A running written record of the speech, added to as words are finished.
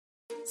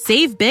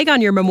Save big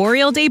on your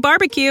Memorial Day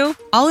barbecue,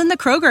 all in the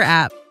Kroger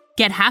app.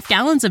 Get half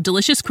gallons of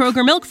delicious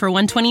Kroger milk for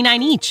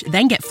 $1.29 each.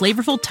 Then get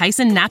flavorful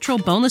Tyson natural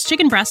boneless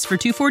chicken breasts for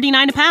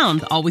 $2.49 a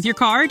pound, all with your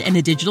card and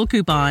a digital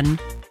coupon.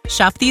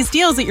 Shop these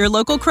deals at your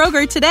local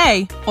Kroger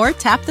today, or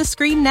tap the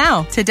screen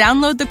now to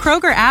download the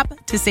Kroger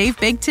app to save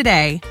big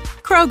today.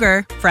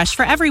 Kroger, fresh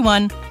for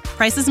everyone.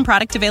 Prices and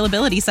product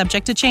availability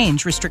subject to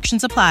change.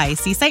 Restrictions apply.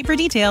 See site for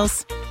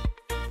details.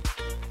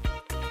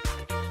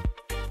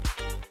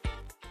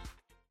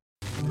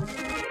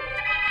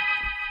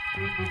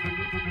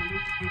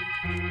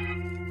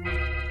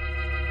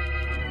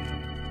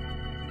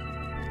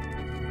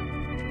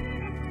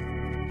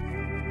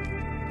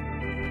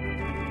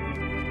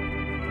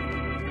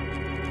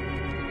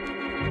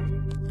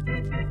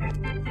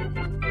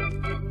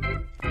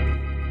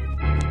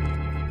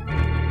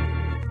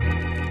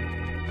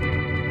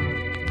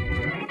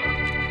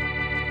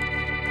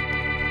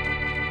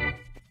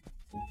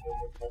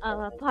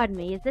 Pardon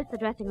me, is this the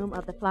dressing room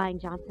of the Flying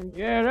Johnsons?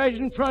 Yeah, right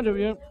in front of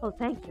you. Oh,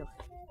 thank you.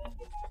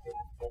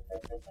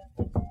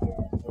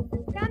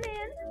 Come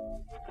in.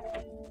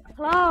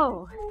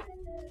 Hello.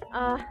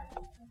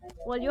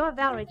 Well, you're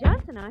Valerie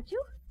Johnson, aren't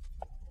you?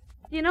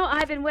 You know,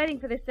 I've been waiting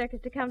for this circus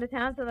to come to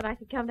town so that I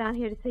could come down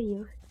here to see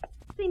you.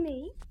 See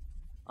me?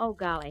 Oh,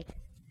 golly.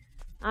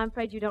 I'm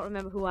afraid you don't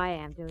remember who I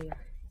am, do you?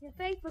 Your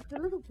face looks a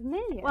little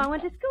familiar. Well, I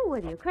went to school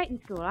with you, Creighton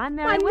School. I'm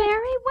Mary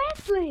Mary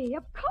Wesley.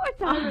 Of course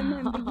I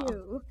remember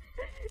you.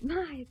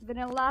 My, it's been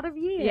a lot of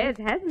years. Yes,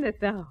 hasn't it,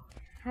 though?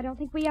 I don't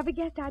think we ever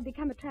guessed I'd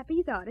become a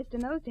trapeze artist in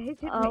those days,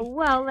 did Oh, we?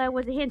 well, there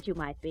was a hint you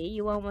might be.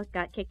 You almost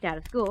got kicked out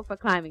of school for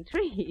climbing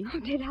trees. Oh,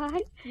 did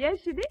I? Yes,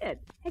 you did.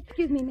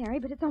 Excuse me, Mary,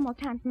 but it's almost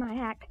time for my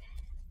act.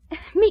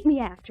 Meet me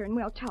after and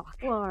we'll talk.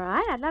 Well, all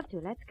right, I'd love to.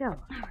 Let's go.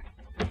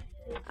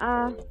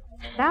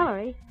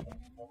 Valerie,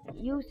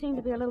 you seem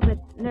to be a little bit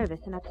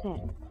nervous and upset.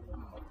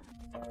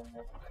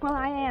 Well,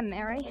 I am,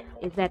 Mary.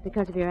 Is that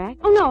because of your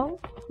act? Oh, no.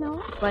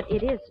 But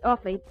it is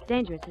awfully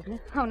dangerous, isn't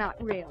it? Oh,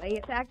 not really.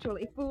 It's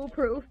actually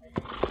foolproof.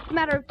 It's a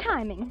matter of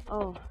timing.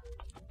 Oh.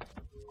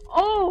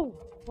 Oh,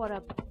 what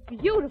a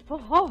beautiful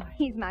horse.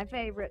 He's my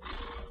favorite.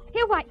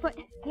 Here, Whitefoot.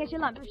 Here's your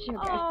lump of sugar.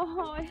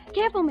 Oh.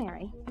 Careful,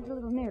 Mary. He's a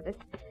little nervous.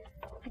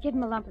 I give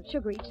him a lump of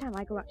sugar each time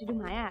I go out to do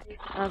my act.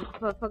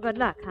 For good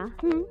luck, huh?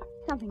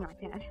 Something like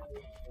that.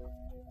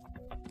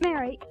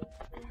 Mary,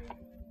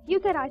 you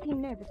said I seem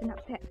nervous and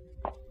upset.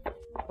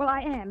 Well,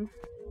 I am.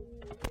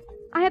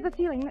 I have a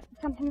feeling that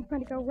something's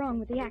going to go wrong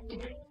with the act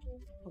tonight.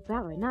 Oh,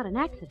 Valerie, not an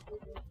accident.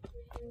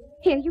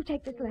 Here, you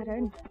take this letter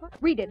and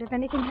read it if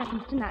anything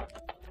happens tonight.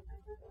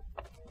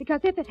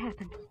 Because if it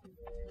happens,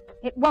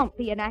 it won't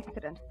be an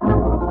accident.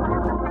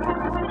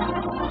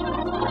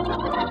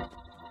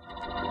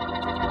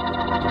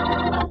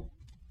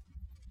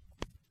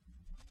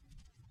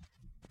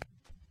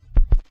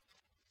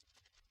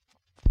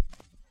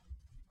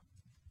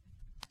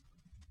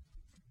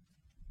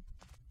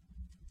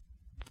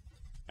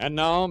 And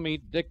now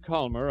meet Dick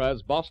Calmer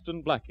as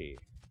Boston Blackie,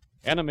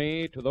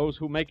 enemy to those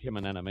who make him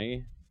an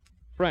enemy,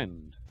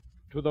 friend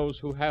to those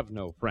who have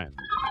no friend.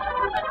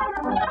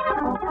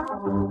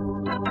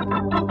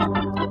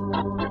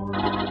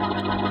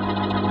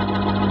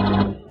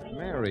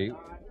 Mary,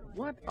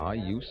 what are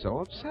you so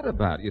upset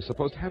about? You're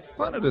supposed to have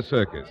fun at a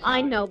circus.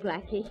 I know,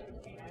 Blackie.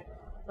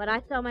 But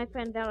I saw my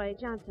friend Valerie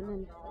Johnson,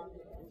 and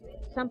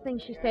something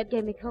she said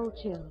gave me cold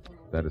chills.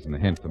 That isn't a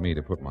hint for me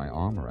to put my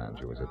arm around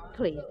you, is it?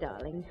 Please,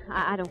 darling.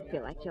 I don't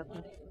feel like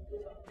joking.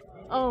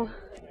 Oh,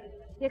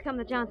 here come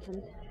the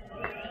Johnsons.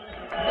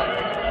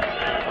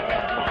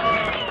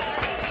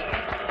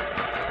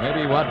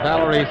 Maybe what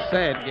Valerie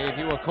said gave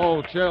you a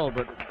cold chill,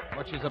 but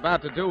what she's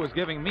about to do is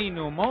giving me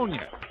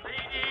pneumonia.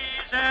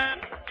 Ladies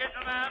and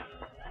gentlemen,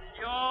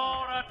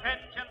 your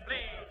attention,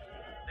 please.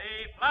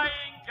 The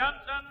Flying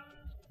Johnsons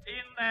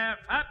in their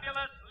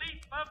fabulous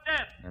leap of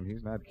death. And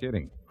he's not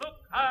kidding. Look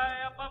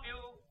high above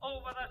you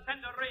over the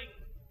center ring,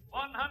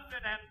 150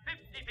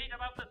 feet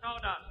above the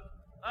sawdust.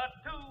 The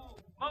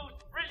two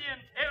most brilliant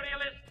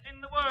aerialists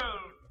in the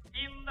world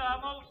in the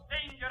most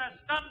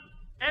dangerous stunt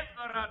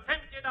ever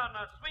attempted on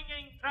a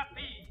swinging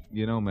trapeze.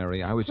 You know, Mary,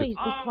 I was Please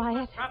just... be quiet.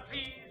 On the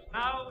trapeze,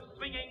 now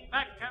swinging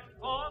back and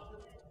forth,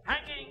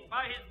 hanging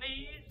by his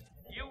knees,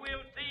 you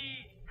will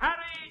see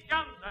Harry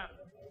Johnson.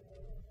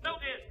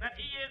 Notice that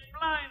he is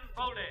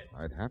blindfolded.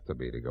 I'd have to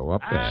be to go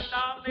up there. And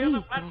on the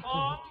other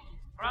platform,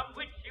 from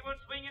which she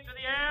will swing into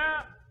the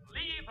air,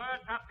 leave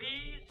her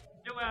trapeze,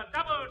 do a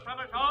double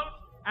somersault,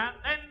 and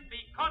then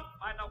be caught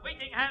by the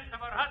waiting hands of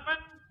her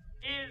husband,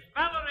 is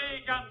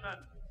Valerie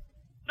Johnson.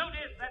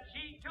 Notice that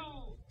she,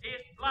 too,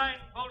 is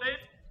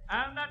blindfolded,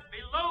 and that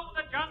below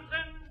the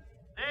Johnsons,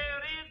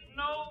 there is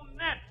no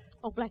net.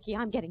 Oh, Blackie,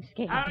 I'm getting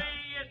scared. Harry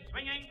is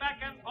swinging back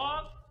and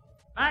forth,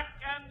 back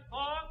and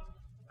forth.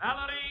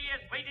 Valerie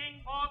is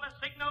waiting for the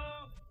signal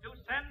to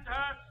send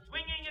her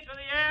swinging into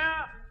the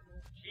air.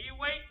 She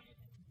waits.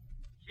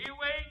 She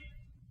waits.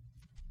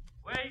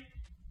 Wait.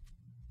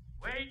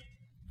 Wait.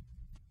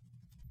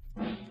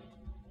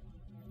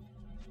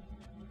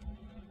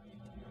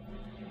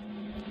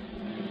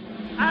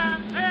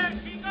 And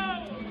there she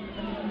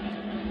goes.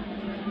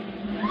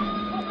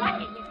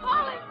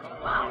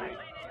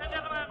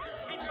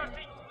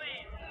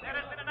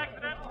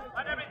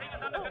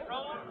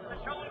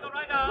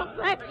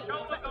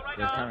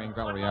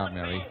 Valerie out,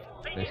 Mary.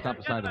 They stopped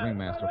beside the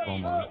ringmaster for a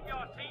moment.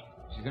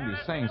 She's going to be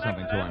saying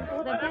something to him.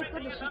 Oh, then thank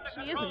goodness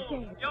she isn't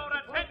dead. Your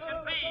attention,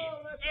 please.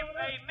 If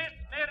a Miss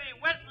Mary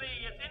Wesley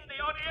is in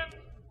the audience,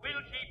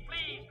 will she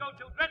please go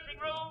to dressing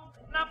room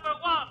number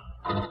 1?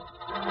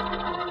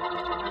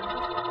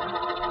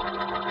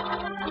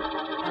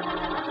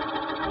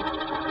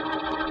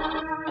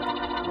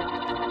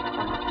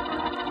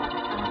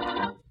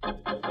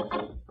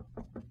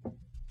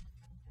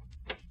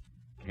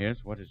 Yes,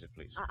 what is it,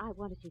 please? I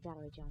want to see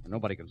Valerie Johnson.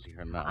 Nobody can see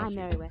her now. I'm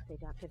Mary Wesley,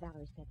 Doctor.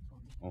 Valerie sent for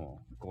me. Oh,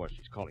 of course,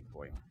 she's calling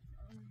for you.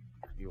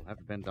 You'll have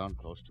to bend down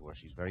close to her.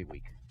 She's very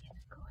weak. Yes,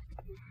 of course.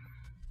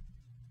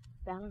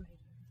 Valerie.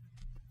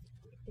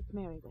 It's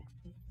Mary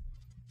Wesley.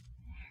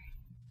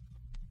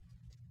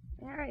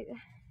 Mary.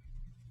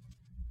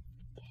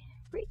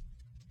 Read.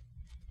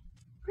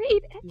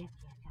 Yes,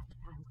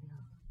 I will.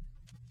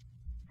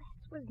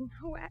 That was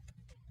no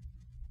accident.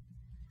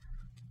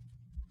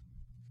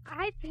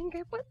 I think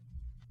it was.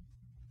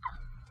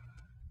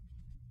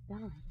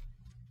 Valerie.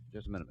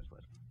 Just a minute, Miss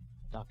Wesley.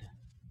 Doctor.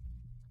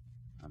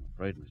 I'm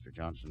afraid, Mr.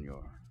 Johnson,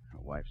 your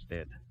wife's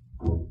dead.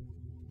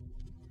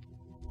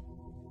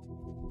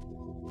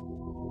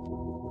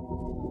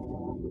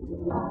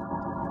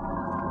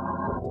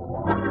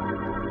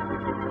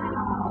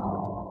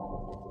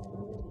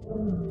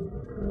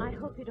 I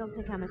hope you don't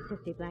think I'm a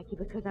sissy, Blackie,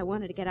 because I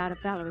wanted to get out of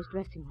Valerie's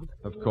dressing room.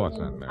 Of course,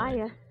 Aunt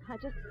Mary. I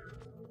just...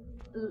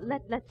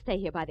 Let's stay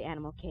here by the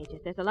animal cages.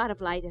 There's a lot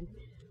of light, and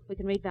we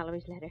can read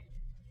Valerie's letter.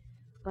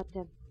 But,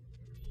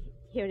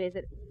 here it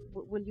is.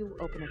 Will you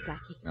open it,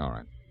 Blackie? All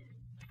right.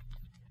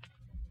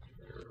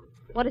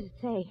 What does it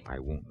say? I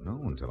won't know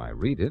until I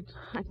read it.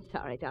 I'm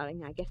sorry,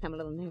 darling. I guess I'm a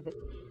little nervous.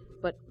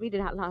 But read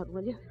it out loud,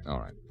 will you? All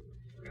right.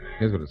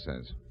 Here's what it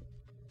says.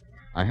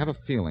 I have a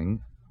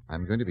feeling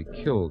I'm going to be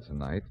killed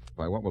tonight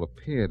by what will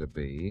appear to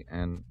be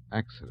an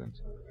accident.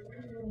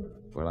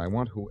 But I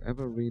want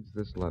whoever reads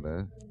this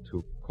letter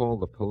to call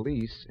the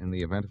police in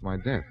the event of my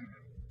death.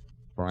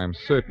 For I am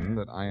certain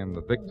that I am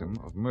the victim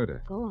of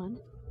murder. Go on.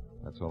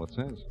 That's all it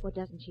says. Well,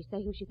 doesn't she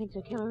say who she thinks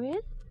her killer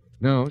is?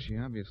 No, she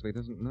obviously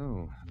doesn't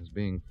know. Is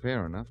being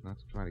fair enough not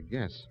to try to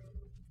guess.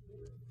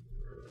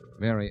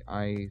 Mary,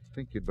 I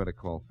think you'd better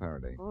call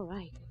Faraday. All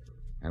right.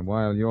 And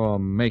while you're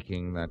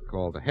making that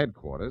call to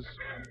headquarters,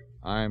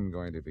 I'm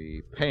going to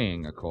be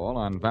paying a call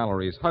on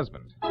Valerie's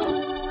husband.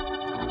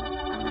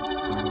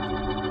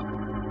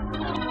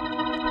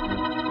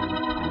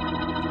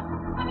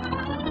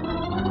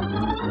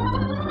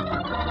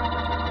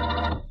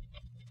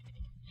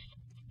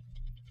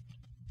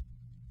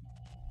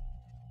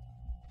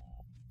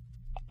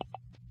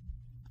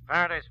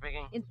 Faraday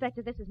speaking.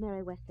 Inspector, this is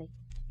Mary Wesley.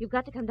 You've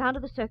got to come down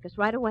to the circus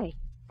right away.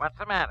 What's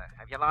the matter?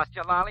 Have you lost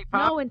your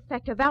lollipop? No,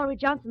 Inspector. Valerie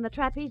Johnson, the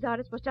trapeze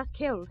artist, was just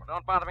killed. Well,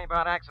 don't bother me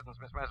about accidents,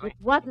 Miss Wesley. It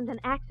wasn't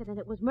an accident.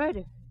 It was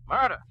murder.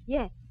 Murder?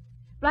 Yes.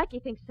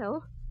 Blackie thinks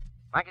so.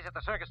 Blackie's at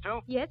the circus, too?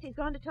 Yes, he's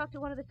gone to talk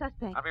to one of the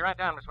suspects. I'll be right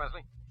down, Miss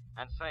Wesley.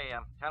 And say,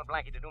 tell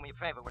Blackie to do me a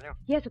favor, will you?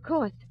 Yes, of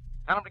course.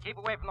 Tell him to keep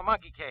away from the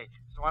monkey cage,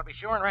 so I'll be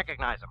sure and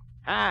recognize him.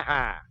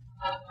 Ha-ha.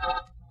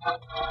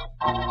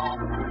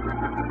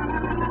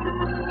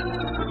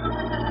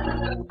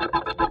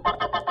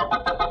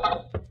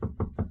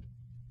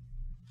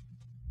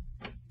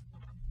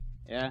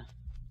 Yeah?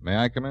 May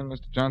I come in,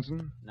 Mr.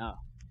 Johnson? No.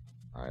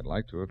 I'd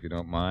like to, if you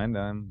don't mind.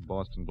 I'm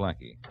Boston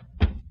Blackie.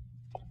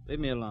 Leave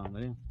me alone,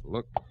 will you?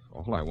 Look,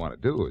 all I want to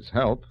do is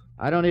help.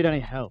 I don't need any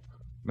help.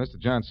 Mr.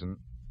 Johnson,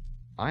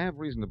 I have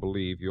reason to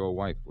believe your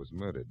wife was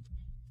murdered.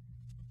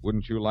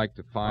 Wouldn't you like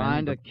to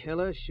Find a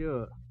killer?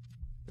 Sure.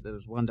 If there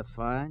was one to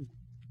find.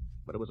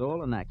 But it was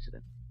all an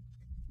accident.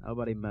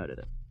 Nobody murdered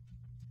her.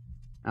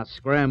 Now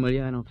scram, will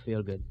you? I don't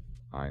feel good.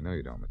 I know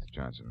you don't, Mr.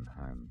 Johnson.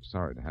 I'm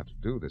sorry to have to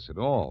do this at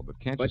all, but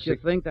can't But you you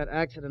think that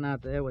accident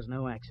out there was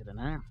no accident,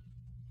 huh?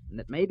 And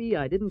that maybe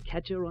I didn't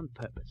catch her on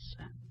purpose.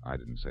 I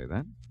didn't say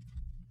that.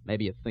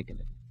 Maybe you're thinking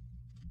it.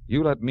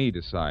 You let me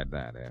decide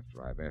that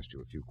after I've asked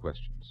you a few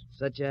questions.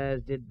 Such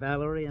as, did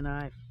Valerie and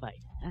I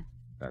fight, huh?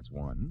 That's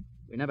one.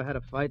 We never had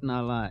a fight in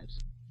our lives.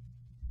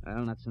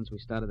 Well, not since we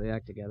started the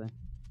act together.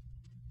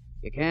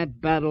 You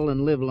can't battle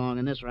and live long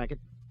in this racket.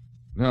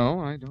 No,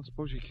 I don't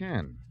suppose you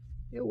can.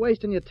 You're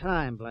wasting your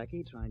time,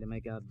 Blackie, trying to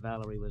make out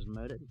Valerie was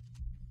murdered.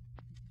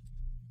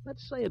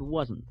 Let's say it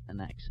wasn't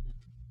an accident.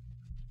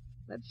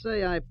 Let's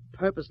say I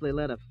purposely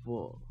let her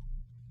fall.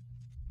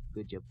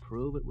 Could you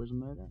prove it was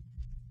murder?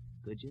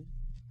 Could you?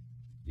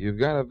 You've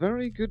got a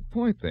very good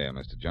point there,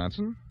 Mr.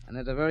 Johnson. And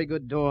there's a very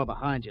good door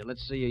behind you.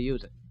 Let's see you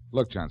use it.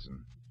 Look,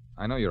 Johnson,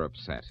 I know you're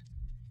upset.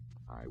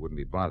 I wouldn't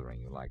be bothering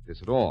you like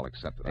this at all,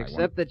 except that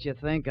Except that you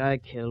think I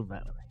killed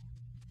Valerie.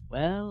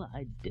 Well,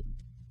 I didn't.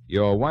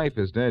 Your wife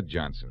is dead,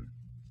 Johnson,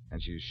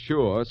 and she's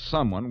sure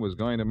someone was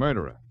going to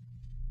murder her.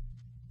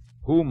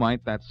 Who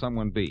might that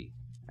someone be?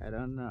 I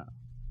don't know.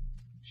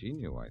 She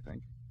knew, I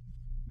think.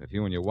 If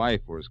you and your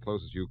wife were as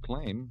close as you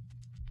claim,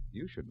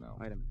 you should know.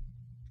 Wait a minute.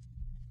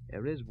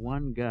 There is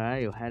one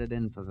guy who had it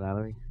in for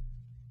Valerie,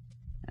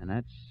 and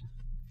that's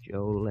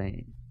Joe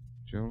Lane.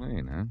 Joe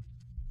Lane, huh?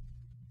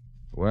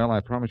 Well,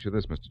 I promise you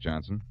this, Mr.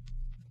 Johnson.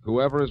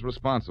 Whoever is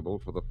responsible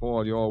for the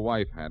fall your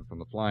wife had from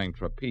the flying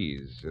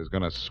trapeze is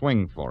going to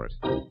swing for it.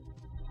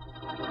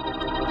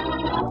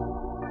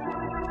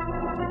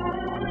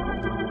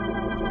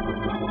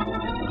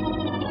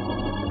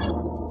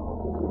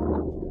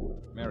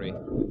 Mary,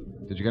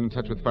 did you get in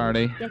touch with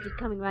Faraday? Yes, he's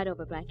coming right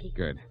over, Blackie.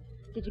 Good.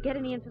 Did you get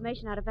any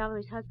information out of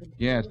Valerie's husband?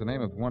 Yes, the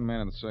name of one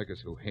man in the circus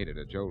who hated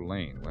her, Joe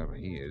Lane, wherever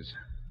he is.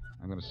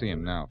 I'm going to see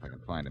him now if I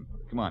can find him.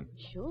 Come on.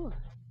 Sure.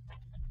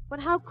 But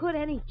how could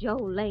any Joe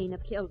Lane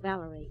have killed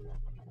Valerie?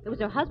 It was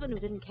her husband who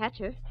didn't catch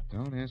her.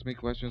 Don't ask me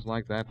questions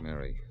like that,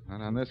 Mary.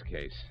 Not on this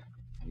case.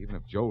 Even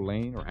if Joe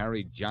Lane or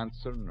Harry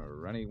Johnson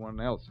or anyone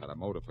else had a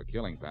motive for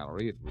killing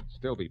Valerie, it would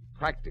still be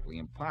practically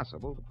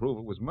impossible to prove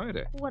it was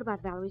murder. What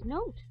about Valerie's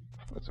note?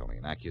 Well, it's only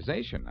an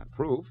accusation, not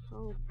proof.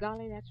 Oh,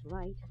 golly, that's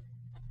right.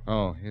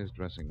 Oh, here's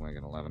dressing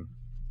wagon 11.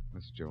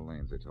 This is Joe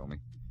Lane's, they told me.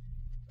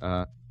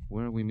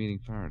 Where are we meeting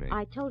Faraday?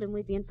 I told him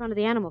we'd be in front of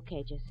the animal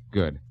cages.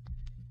 Good.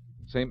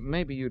 Say,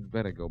 maybe you'd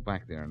better go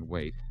back there and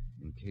wait,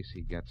 in case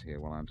he gets here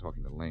while I'm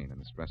talking to Lane in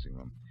this dressing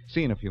room.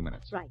 See you in a few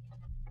minutes. Right.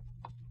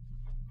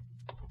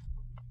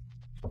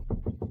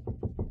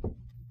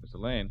 Mr.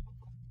 Lane?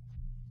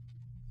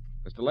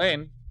 Mr.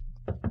 Lane?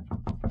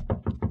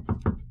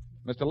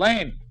 Mr.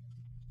 Lane!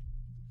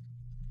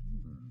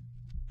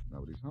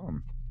 Nobody's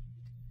home.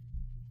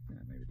 Yeah,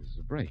 maybe this is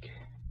a break.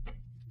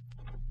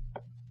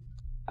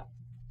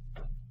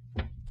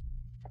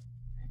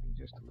 Maybe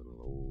just a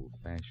little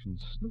old-fashioned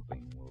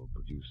snooping will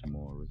produce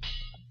more...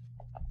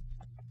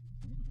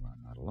 Well,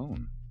 I'm not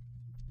alone.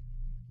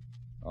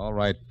 All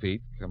right,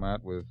 Feet, come on.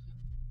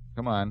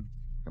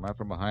 Come out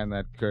from behind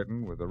that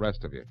curtain with the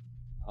rest of you.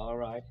 All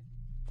right.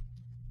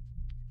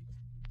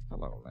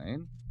 Hello,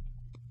 Lane.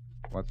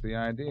 What's the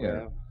idea?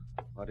 Well,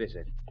 what is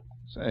it?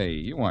 Say,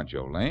 you aren't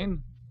Joe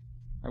Lane.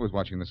 I was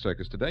watching the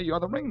circus today. You're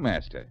the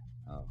ringmaster.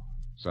 Oh.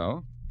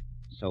 So?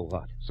 So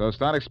what? So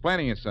start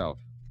explaining yourself.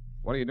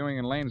 What are you doing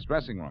in Lane's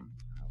dressing room?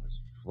 I was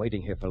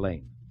waiting here for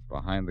Lane.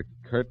 Behind the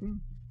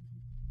curtain?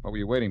 What were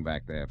you waiting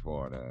back there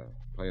for? To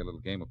play a little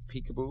game of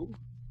peekaboo?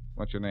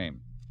 What's your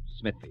name?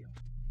 Smithfield.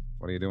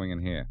 What are you doing in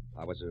here?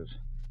 I was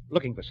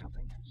looking for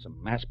something.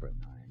 Some aspirin.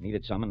 I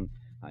needed some, and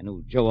I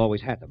knew Joe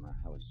always had them.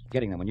 I was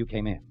getting them when you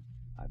came in.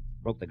 I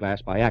broke the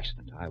glass by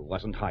accident. I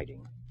wasn't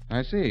hiding.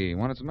 I see. You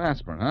wanted some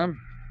aspirin, huh?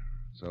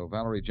 So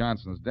Valerie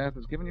Johnson's death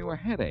has given you a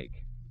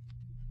headache.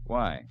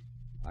 Why?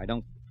 I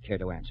don't care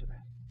to answer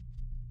that.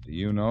 Do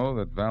you know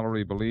that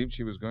Valerie believed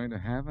she was going to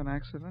have an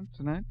accident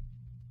tonight?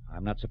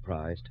 I'm not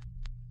surprised.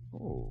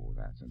 Oh,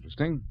 that's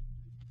interesting.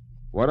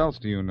 What else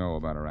do you know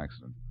about her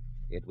accident?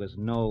 It was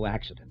no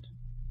accident.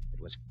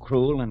 It was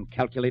cruel and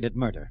calculated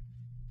murder.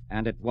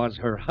 And it was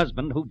her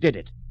husband who did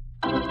it.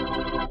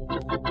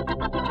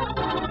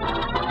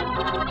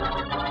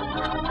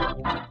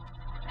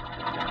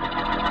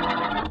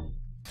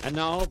 And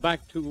now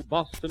back to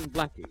Boston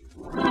Blackie.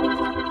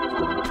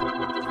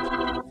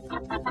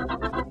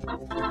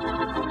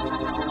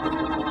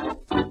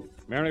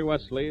 Mary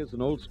Wesley is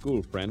an old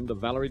school friend of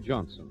Valerie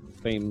Johnson,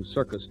 famed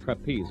circus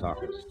trapeze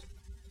artist.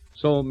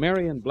 So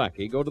Mary and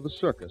Blackie go to the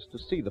circus to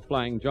see the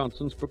Flying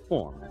Johnsons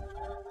perform.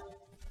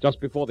 Just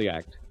before the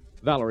act,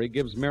 Valerie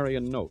gives Mary a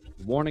note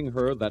warning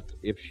her that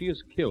if she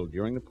is killed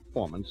during the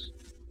performance,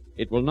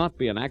 it will not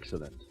be an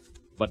accident,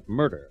 but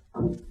murder.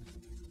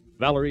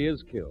 Valerie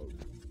is killed,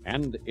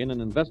 and in an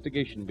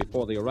investigation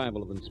before the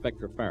arrival of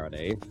Inspector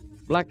Faraday,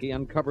 Blackie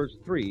uncovers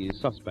 3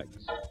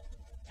 suspects.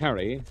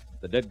 Harry,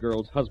 the dead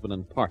girl's husband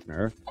and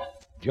partner,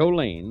 Joe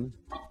Lane,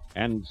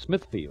 and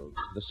Smithfield,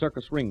 the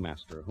circus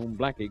ringmaster, whom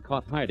Blackie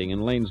caught hiding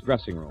in Lane's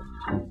dressing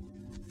room.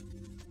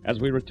 As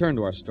we return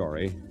to our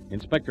story,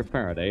 Inspector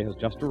Faraday has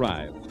just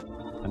arrived,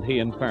 and he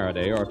and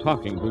Faraday are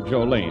talking to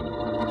Joe Lane.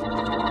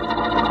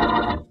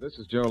 This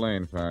is Joe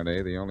Lane,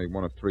 Faraday, the only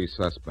one of 3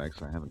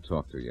 suspects I haven't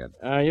talked to yet.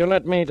 You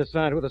let me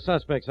decide who the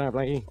suspects are,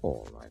 Blackie.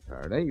 All right,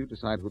 Faraday, you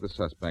decide who the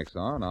suspects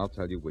are, and I'll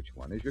tell you which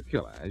one is your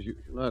killer, as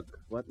usual. Look,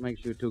 what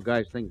makes you 2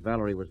 guys think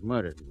Valerie was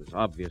murdered? It was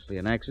obviously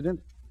an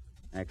accident.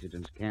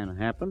 Accidents can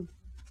happen.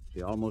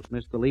 She almost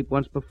missed the leap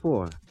once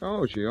before.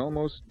 Oh, she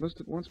almost missed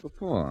it once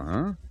before,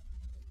 huh?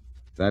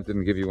 That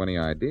didn't give you any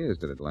ideas,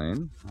 did it,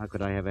 Lane? How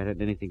could I have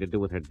had anything to do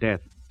with her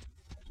death?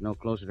 I was no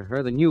closer to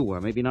her than you were,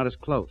 maybe not as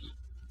close.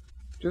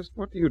 Just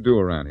what do you do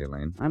around here,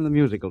 Lane? I'm the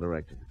musical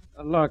director.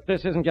 Look,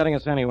 this isn't getting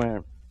us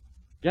anywhere.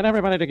 Get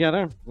everybody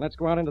together. Let's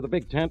go out into the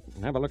big tent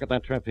and have a look at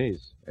that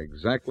trapeze.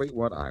 Exactly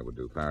what I would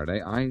do,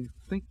 Faraday. I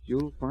think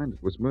you'll find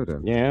it was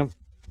murder. Yeah?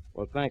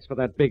 Well, thanks for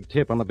that big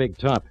tip on the big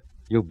top,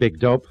 you big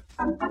dope.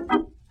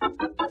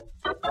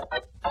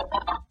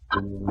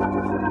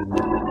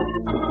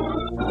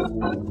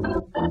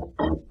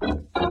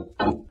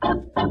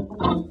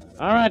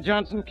 All right,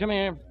 Johnson, come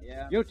here.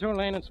 Yeah? You 2,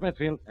 Lane and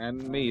Smithfield.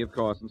 And me, of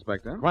course,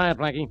 Inspector. Quiet,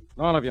 Blackie.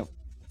 All of you.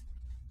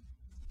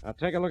 Now,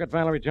 take a look at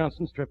Valerie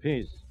Johnson's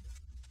trapeze.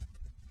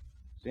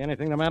 See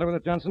anything the matter with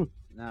it, Johnson?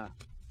 No.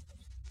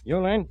 You,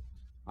 Lane?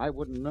 I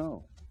wouldn't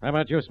know. How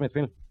about you,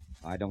 Smithfield?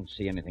 I don't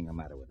see anything the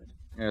matter with it.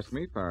 Ask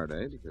me,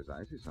 Faraday, because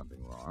I see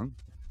something wrong.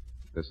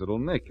 This little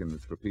nick in the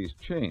trapeze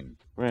chain.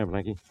 Where,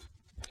 Blackie?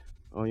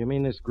 Oh, you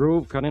mean this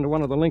groove cut into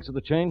one of the links of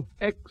the chain?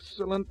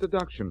 Excellent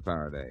deduction,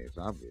 Faraday. It's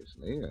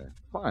obviously a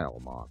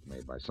file mark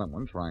made by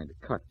someone trying to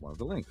cut one of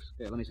the links.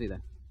 Here, let me see that.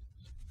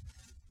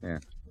 Yeah.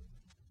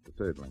 The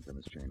third link on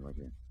this chain right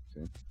here.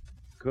 See?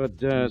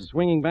 Could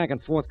swinging back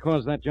and forth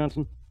cause that,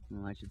 Johnson?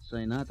 No, I should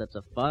say not. That's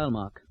a file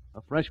mark.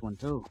 A fresh one,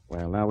 too.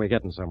 Well, now we're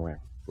getting somewhere.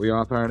 We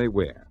are, Faraday,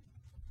 where?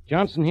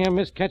 Johnson here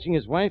missed catching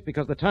his wife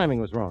because the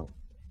timing was wrong.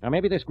 Now,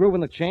 maybe this groove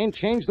in the chain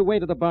changed the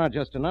weight of the bar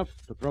just enough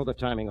to throw the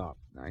timing off.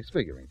 Nice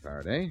figuring,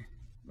 Faraday.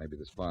 Maybe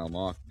this file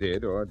mark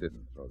did or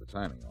didn't throw the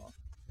timing off.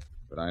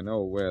 But I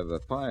know where the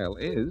file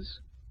is,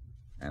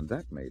 and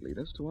that may lead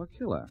us to our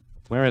killer.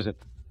 Where is it?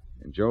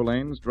 In Joe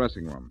Lane's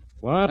dressing room.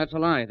 What? That's a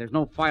lie. There's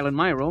no file in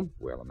my room.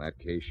 Well, in that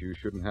case, you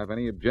shouldn't have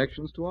any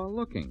objections to our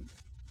looking.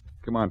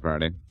 Come on,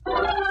 Faraday.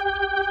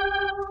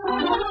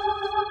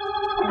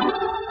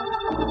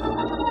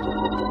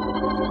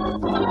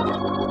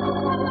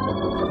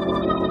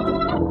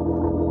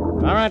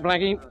 All right,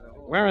 Blackie.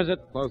 Where is it?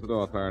 Close the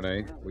door,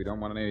 Faraday. We don't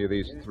want any of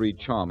these three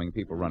charming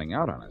people running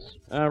out on us.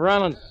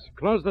 Rollins,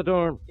 close the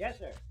door. Yes,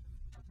 sir.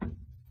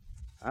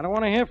 I don't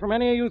want to hear from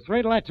any of you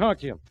three till I talk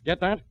to you. Get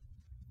that?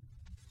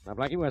 Now,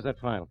 Blackie, where's that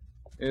file?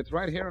 It's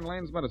right here in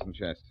Lane's medicine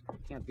chest.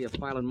 Can't be a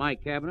file in my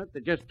cabinet.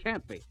 There just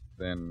can't be.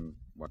 Then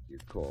what do you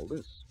call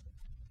this?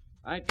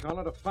 I'd call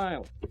it a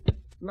file.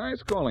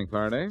 Nice calling,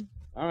 Faraday.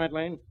 All right,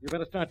 Lane. You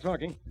better start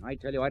talking. I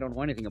tell you, I don't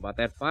know anything about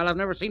that file. I've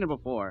never seen it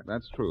before.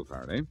 That's true,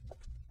 Faraday.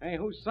 Hey,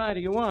 whose side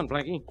are you on,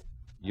 Blackie?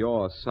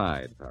 Your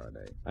side,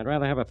 Faraday. I'd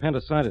rather have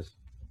appendicitis.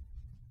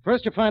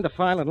 First you find the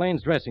file in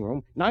Lane's dressing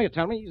room. Now you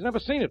tell me he's never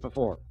seen it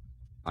before.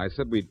 I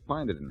said we'd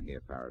find it in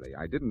here, Faraday.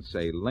 I didn't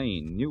say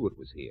Lane knew it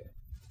was here.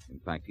 In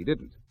fact, he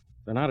didn't.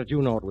 Then how did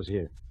you know it was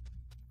here?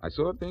 I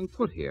saw it being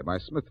put here by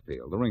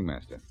Smithfield, the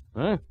ringmaster.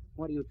 Huh?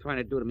 What are you trying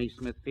to do to me,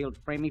 Smithfield?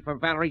 Frame me for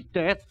Valerie's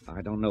death?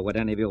 I don't know what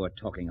any of you are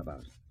talking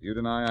about. You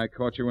deny I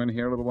caught you in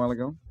here a little while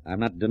ago?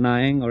 I'm not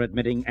denying or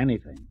admitting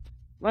anything.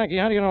 Blackie,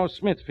 how do you know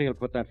Smithfield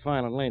put that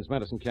file in Lane's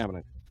medicine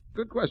cabinet?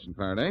 Good question,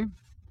 Faraday.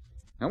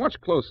 Now watch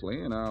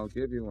closely, and I'll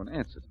give you an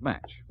answer to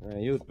match.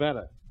 You'd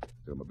better.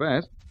 Do my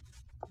best.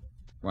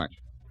 Watch.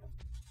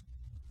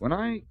 When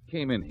I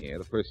came in here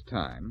the first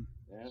time,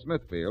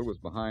 Smithfield was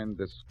behind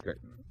this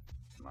curtain,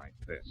 like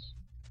this.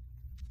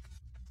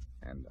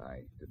 And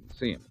I didn't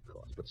see him, of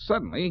course. But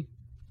suddenly,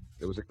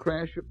 there was a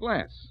crash of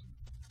glass,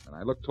 and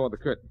I looked toward the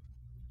curtain.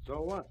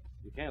 So what?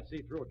 You can't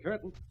see through a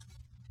curtain.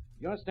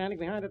 You're standing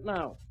behind it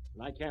now,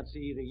 and I can't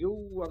see either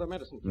you or the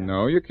medicine cabinet.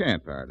 No, you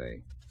can't,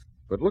 Faraday.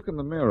 But look in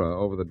the mirror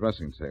over the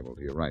dressing table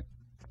to your right.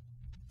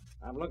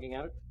 I'm looking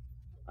at it.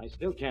 I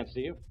still can't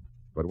see you.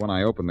 But when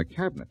I open the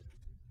cabinet,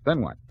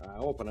 then what?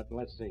 Open it and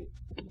let's see.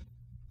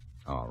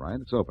 All right,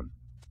 it's open.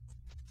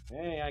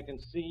 Hey, I can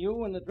see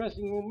you in the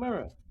dressing room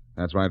mirror.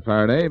 That's right,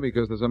 Faraday,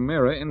 because there's a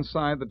mirror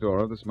inside the door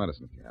of this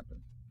medicine cabinet.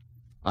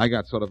 I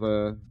got sort of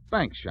a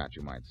bank shot,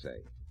 you might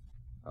say,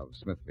 of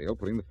Smithfield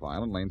putting the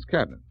file in Lane's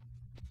cabinet.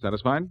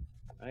 Satisfied?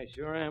 I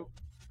sure am.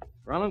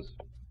 Rollins?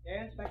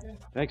 Yes, Inspector?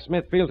 Take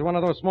Smithfield to one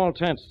of those small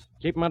tents.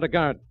 Keep him under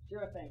guard.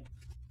 Sure thing.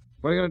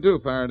 What are you going to do,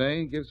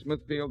 Faraday? Give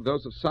Smithfield a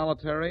dose of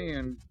solitary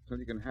until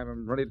you can have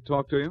him ready to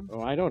talk to you?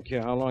 Oh, I don't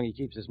care how long he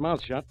keeps his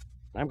mouth shut.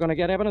 I'm going to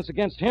get evidence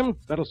against him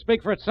that'll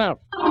speak for itself.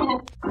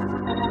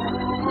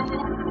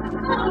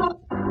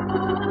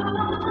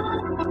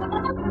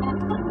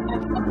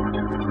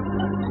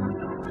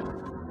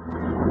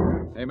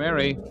 Hey,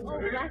 Mary. Oh,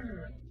 Blackie.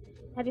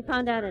 Have you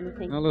found out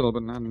anything? A little,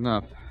 but not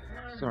enough.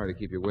 Sorry to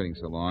keep you waiting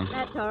so long.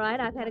 That's all right.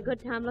 I've had a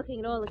good time looking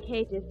at all the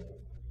cages.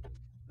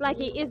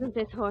 Blackie, isn't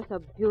this horse a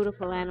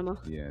beautiful animal?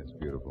 Yeah, it's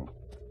beautiful.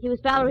 He was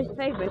Valerie's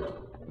favorite.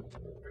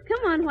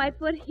 Come on,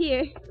 Whitefoot,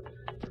 here.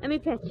 Let me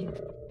pet you.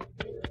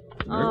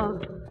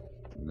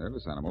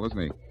 Nervous animal, isn't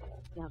he?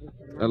 That'll be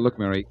so nice. Look,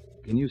 Mary,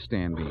 can you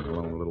stand being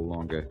alone a little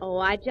longer? Oh,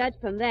 I judge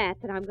from that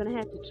I'm going to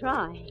have to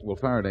try. Well,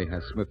 Faraday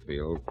has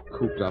Smithfield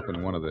cooped up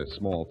in one of the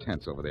small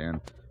tents over there,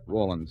 and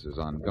Rawlins is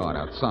on guard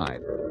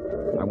outside.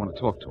 I want to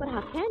talk to him. But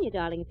how can you,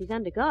 darling, if he's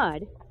under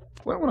guard?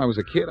 Well, when I was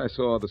a kid, I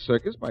saw the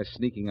circus by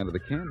sneaking under the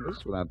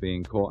canvas without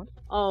being caught.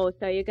 Oh,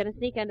 so you're going to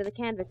sneak under the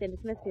canvas into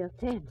Smithfield's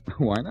tent.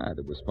 Why not?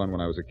 It was fun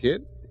when I was a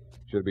kid.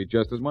 Should be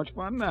just as much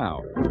fun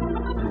now.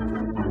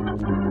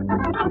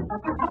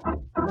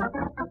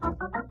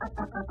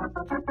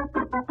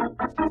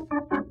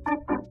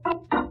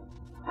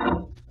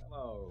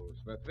 Hello,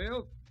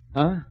 Smithfield.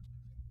 Huh?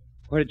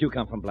 Where did you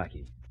come from,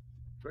 Blackie?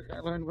 Trick I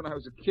learned when I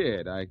was a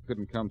kid. I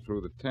couldn't come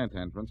through the tent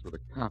entrance with a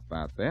cop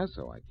out there,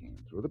 so I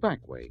came through the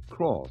back way,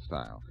 crawl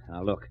style.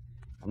 Now, look,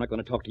 I'm not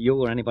going to talk to you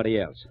or anybody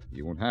else.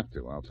 You won't have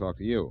to. I'll talk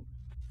to you.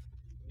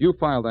 You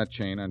filed that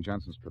chain on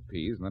Johnson's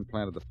trapeze and then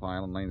planted the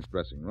file in Lane's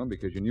dressing room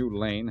because you knew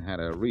Lane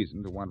had a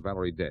reason to want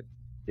Valerie dead.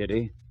 Did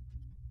he?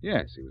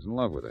 Yes, he was in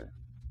love with her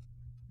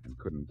and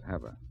couldn't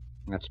have her.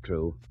 That's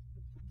true.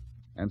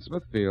 And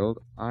Smithfield,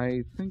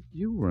 I think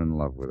you were in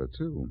love with her,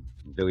 too.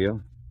 Do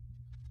you?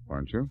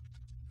 Weren't you?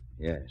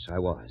 Yes, I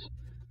was.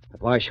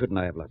 But why shouldn't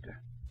I have loved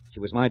her? She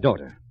was my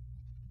daughter.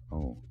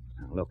 Oh.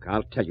 Now, look,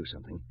 I'll tell you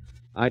something.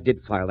 I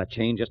did file that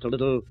chain just a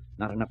little,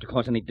 not enough to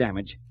cause any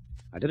damage.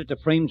 I did it to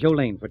frame Joe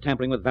Lane for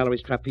tampering with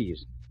Valerie's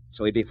trapeze,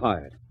 so he'd be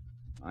fired.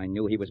 I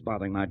knew he was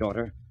bothering my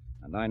daughter,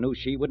 and I knew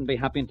she wouldn't be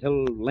happy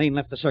until Lane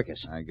left the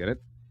circus. I get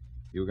it.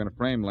 You were going to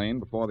frame Lane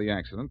before the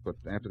accident, but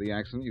after the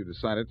accident, you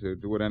decided to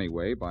do it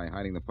anyway by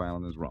hiding the file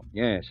in his room.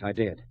 Yes, I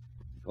did.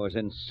 Because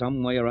in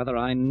some way or other,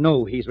 I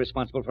know he's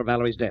responsible for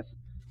Valerie's death.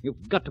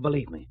 You've got to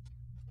believe me.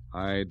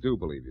 I do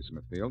believe you,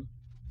 Smithfield.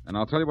 And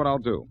I'll tell you what I'll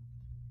do.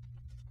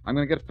 I'm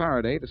going to get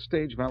Faraday to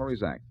stage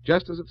Valerie's act,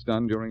 just as it's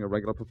done during a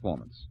regular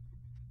performance.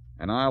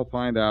 And I'll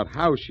find out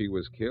how she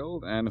was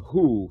killed and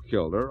who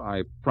killed her,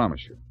 I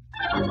promise you.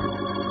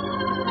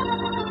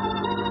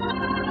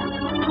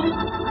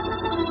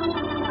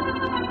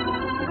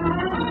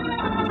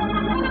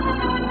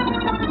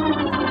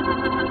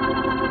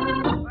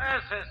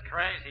 This is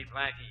crazy,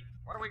 Blackie.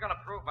 What are we going to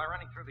prove by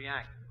running through the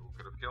act? Who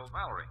could have killed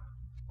Valerie?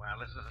 Well,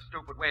 this is a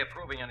stupid way of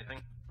proving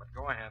anything, but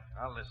go ahead.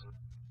 I'll listen.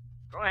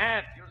 Go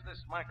ahead. Use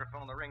this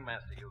microphone the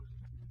ringmaster used.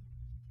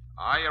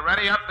 Are you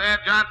ready up there,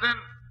 Johnson?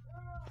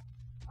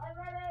 I'm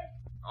ready.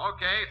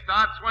 Okay,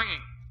 start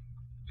swinging.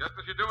 Just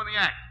as you do in the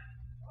act.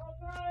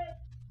 Okay.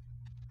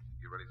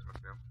 You ready,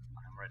 Smithfield?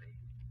 I'm ready.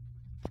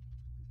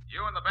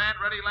 You and the band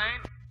ready,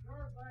 Lane?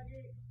 Sure,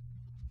 Blackie.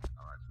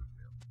 All right,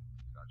 Smithfield.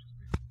 Start your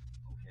speed.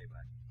 Okay,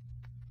 Blackie.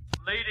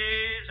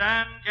 Ladies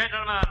and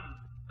gentlemen,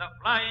 the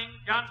Flying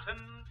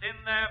Johnsons in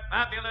their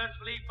fabulous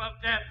leap of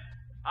death,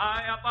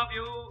 high above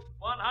you,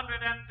 150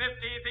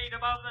 feet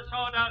above the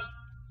sawdust,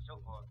 so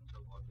forth,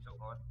 so forth, so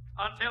forth,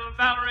 until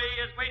Valerie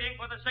is waiting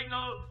for the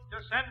signal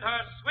to send her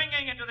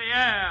swinging into the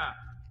air.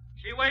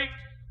 She waits,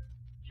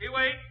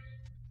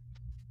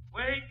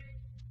 waits,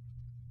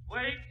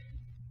 waits.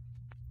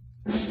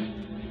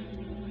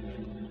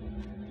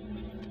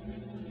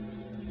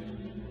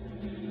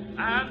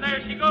 And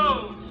there she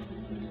goes.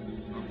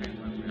 Okay,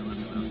 Smithfield,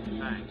 that's enough.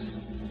 Thanks.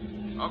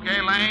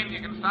 Okay, Lane,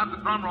 you can start the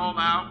drum roll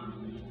now.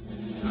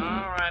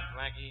 All right,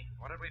 Blackie.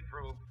 What did we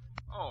prove?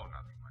 Oh,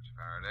 nothing much,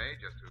 Faraday.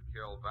 Just who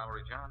killed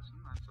Valerie Johnson,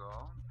 that's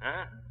all.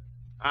 Huh?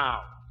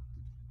 How?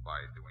 By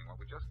doing what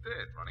we just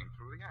did, running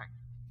through the act.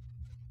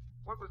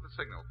 What was the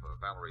signal for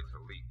Valerie to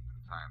leap in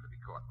time to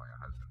be caught by her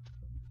husband?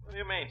 What do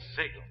you mean,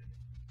 signal?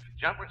 She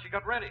jumped when she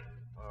got ready.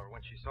 Or when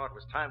she saw it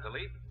was time to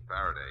leave.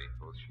 Faraday,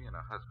 both she and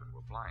her husband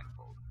were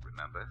blindfolded,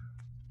 remember?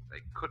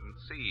 They couldn't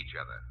see each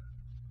other.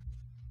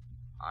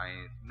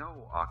 I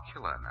know our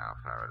killer now,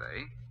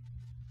 Faraday.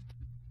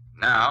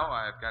 Now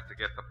I've got to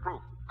get the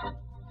proof.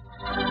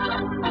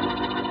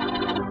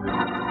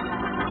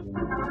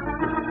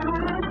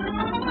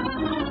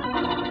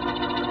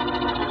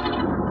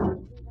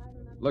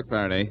 Look,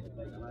 Faraday,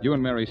 you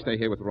and Mary stay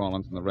here with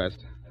Rawlins and the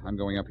rest. I'm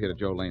going up here to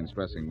Joe Lane's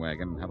dressing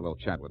wagon and have a little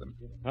chat with him.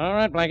 All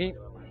right, Blackie.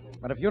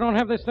 But if you don't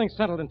have this thing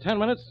settled in 10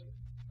 minutes,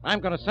 I'm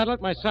going to settle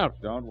it myself.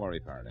 Don't worry,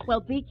 Faraday. Well,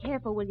 be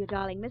careful, will you,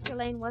 darling? Mr.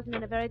 Lane wasn't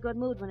in a very good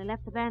mood when he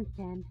left the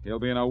bandstand. He'll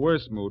be in a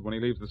worse mood when he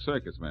leaves the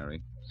circus,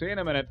 Mary. See you in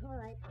a minute. All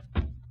right.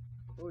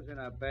 Who's in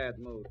a bad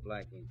mood,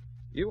 Blackie?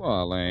 You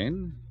are,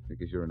 Lane,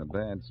 because you're in a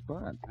bad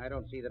spot. I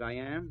don't see that I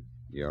am.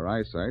 Your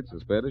eyesight's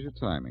as bad as your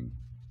timing.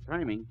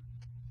 Timing?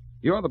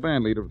 You're the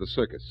band leader of the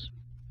circus.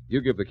 You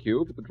give the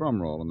cue for the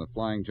drum roll in the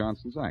Flying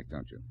Johnson's act,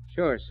 don't you?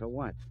 Sure, so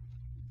what?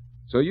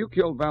 So you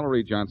killed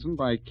Valerie Johnson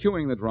by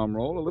cueing the drum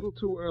roll a little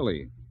too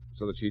early,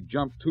 so that she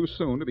jumped too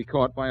soon to be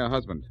caught by her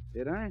husband.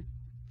 Did I?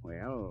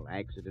 Well,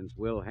 accidents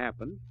will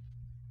happen.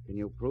 Can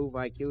you prove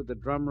I cued the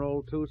drum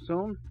roll too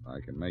soon? I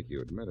can make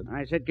you admit it.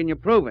 I said, can you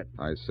prove it?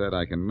 I said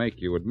I can make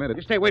you admit You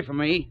it. stay away from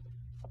me.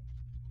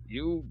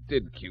 You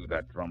did cue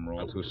that drum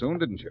roll too soon,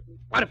 didn't you?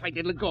 What if I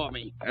did? Let go of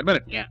me. Admit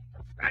it. Yeah,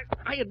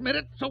 I admit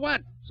it. So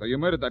what? So you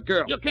murdered that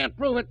girl. You can't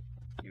prove it.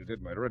 You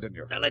did murder her, didn't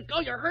you? Now let go.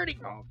 You're hurting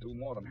me. I'll do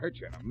more than hurt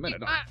you in a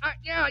minute.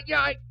 Yeah,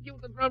 I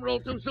cued the drum roll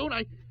too soon.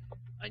 I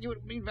knew it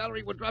would mean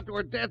Valerie would drop to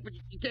her death, but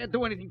you can't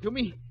do anything to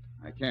me.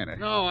 I can't.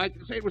 No, I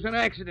can say it was an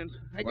accident.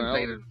 I can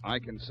say that. I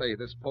can say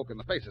this poke in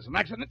the face is an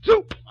accident,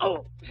 too.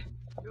 Oh.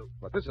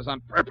 But this is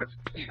on purpose.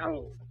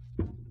 Oh.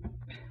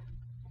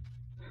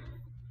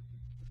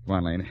 Come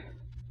on, Lane.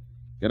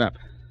 Get up.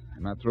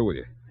 I'm not through with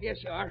you.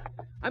 Yes, you are.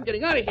 I'm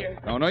getting out of here.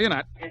 No, you're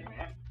not.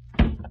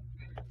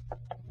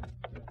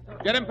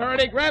 Get him,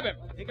 Faraday. Grab him.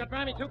 He got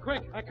by me too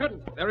quick. I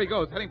couldn't. There he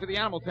goes, heading for the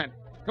animal tent.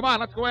 Come on,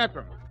 let's go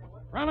after him.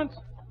 Rollins,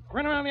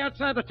 run around the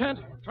outside of the tent.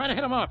 Try to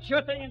hit him off.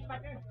 Sure thing,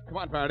 Inspector. Come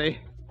on,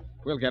 Faraday.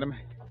 We'll get him.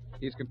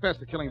 He's confessed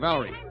to killing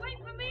Valerie. Hey, wait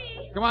for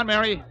me. Come on,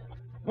 Mary.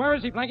 Where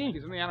is he, Blackie?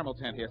 He's in the animal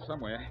tent here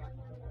somewhere.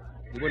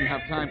 He wouldn't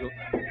have time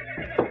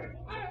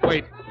to...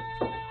 Wait.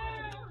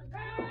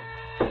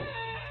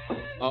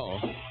 Uh-oh.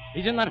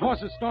 He's in that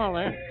horse's stall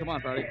there. Come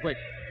on, Faraday, quick.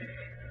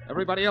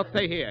 Everybody else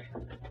stay here.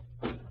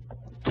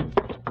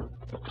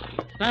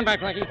 Stand back,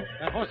 Blackie.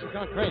 That horse has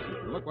gone crazy.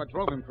 Look what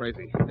drove him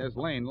crazy. There's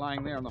Lane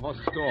lying there in the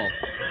horse's stall.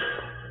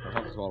 The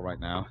horse is all right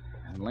now.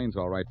 And Lane's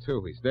all right,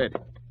 too. He's dead.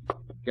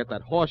 Get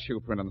that horseshoe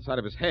print on the side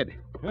of his head.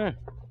 Huh.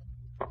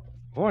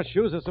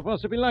 Horseshoes are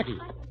supposed to be lucky.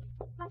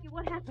 Blackie,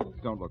 what happened?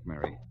 Don't look,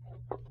 Mary.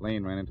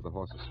 Lane ran into the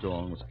horse's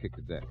stall and was kicked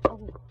to death.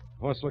 Oh,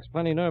 Horse looks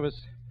plenty nervous.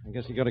 I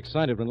guess he got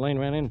excited when Lane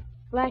ran in.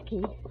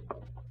 Blackie,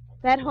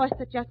 that horse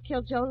that just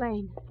killed Joe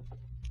Lane.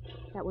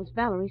 That was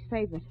Valerie's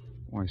favorite.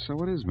 Why,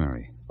 so it is,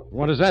 Mary.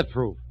 What does that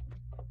prove?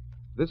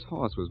 This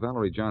horse was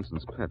Valerie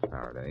Johnson's pet,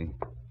 Faraday.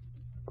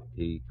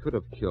 He could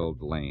have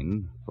killed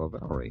Lane for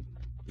Valerie.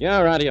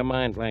 You're out of your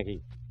mind,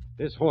 Blackie.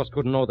 This horse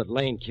couldn't know that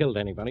Lane killed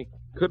anybody.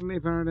 Couldn't he,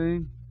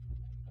 Faraday?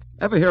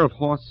 Ever hear of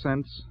horse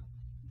sense?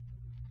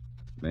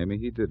 Maybe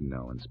he didn't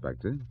know,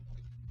 Inspector.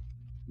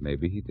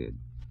 Maybe he did.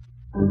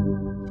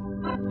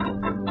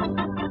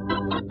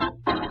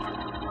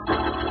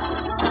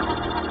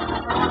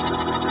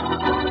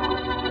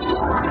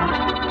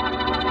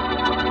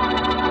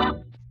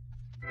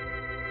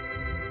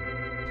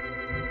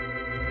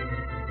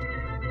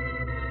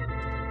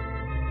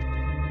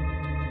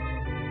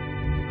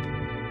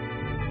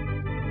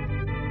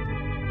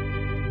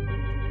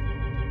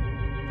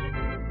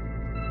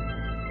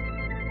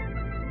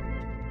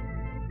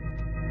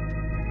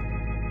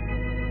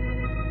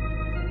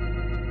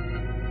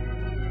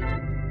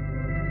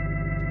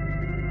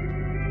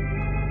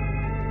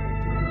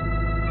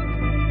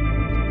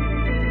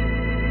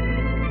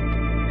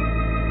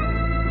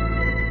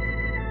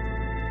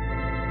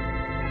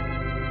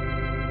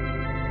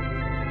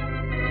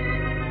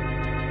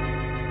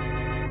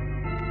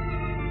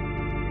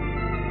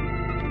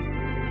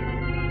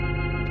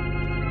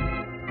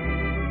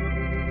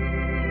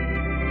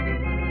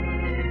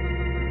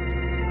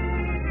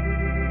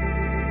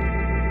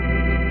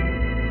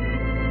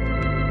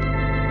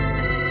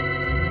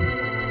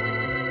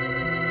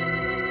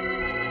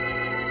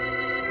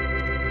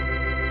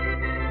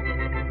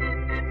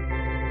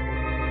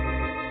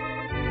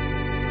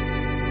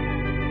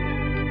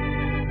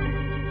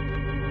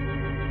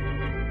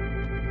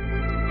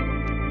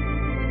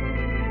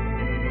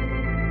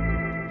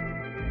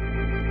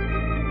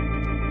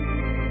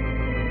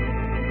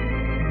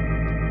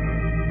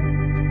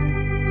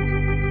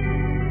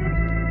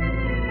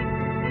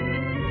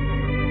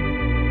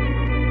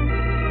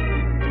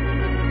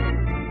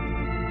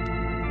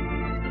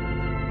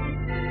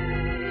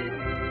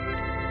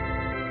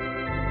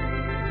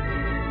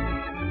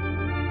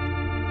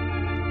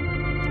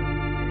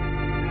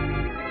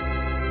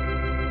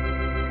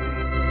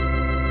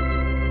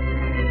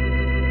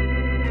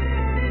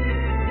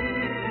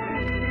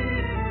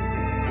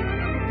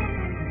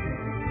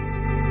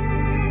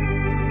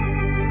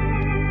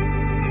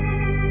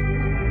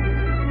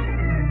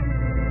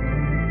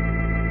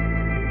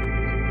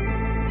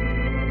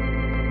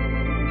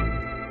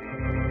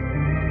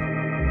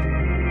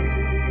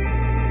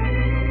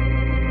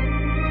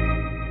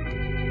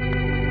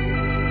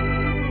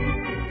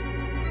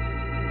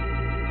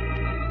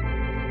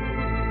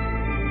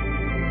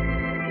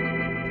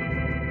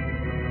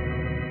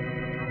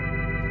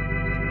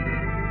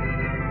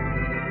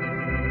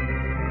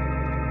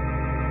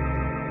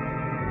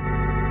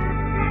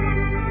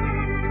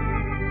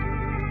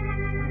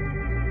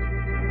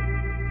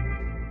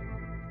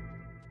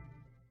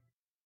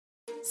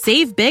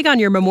 Save big on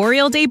your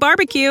Memorial Day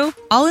barbecue,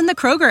 all in the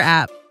Kroger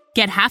app.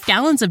 Get half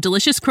gallons of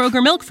delicious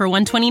Kroger milk for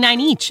 $1.29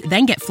 each.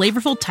 Then get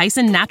flavorful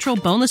Tyson natural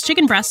boneless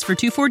chicken breasts for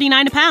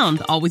 $2.49 a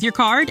pound, all with your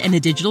card and a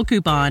digital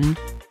coupon.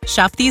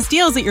 Shop these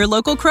deals at your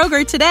local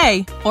Kroger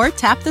today, or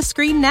tap the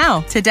screen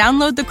now to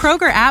download the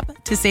Kroger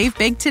app to save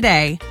big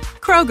today.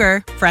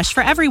 Kroger, fresh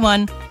for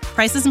everyone.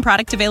 Prices and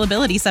product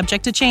availability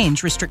subject to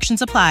change.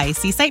 Restrictions apply.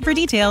 See site for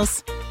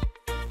details.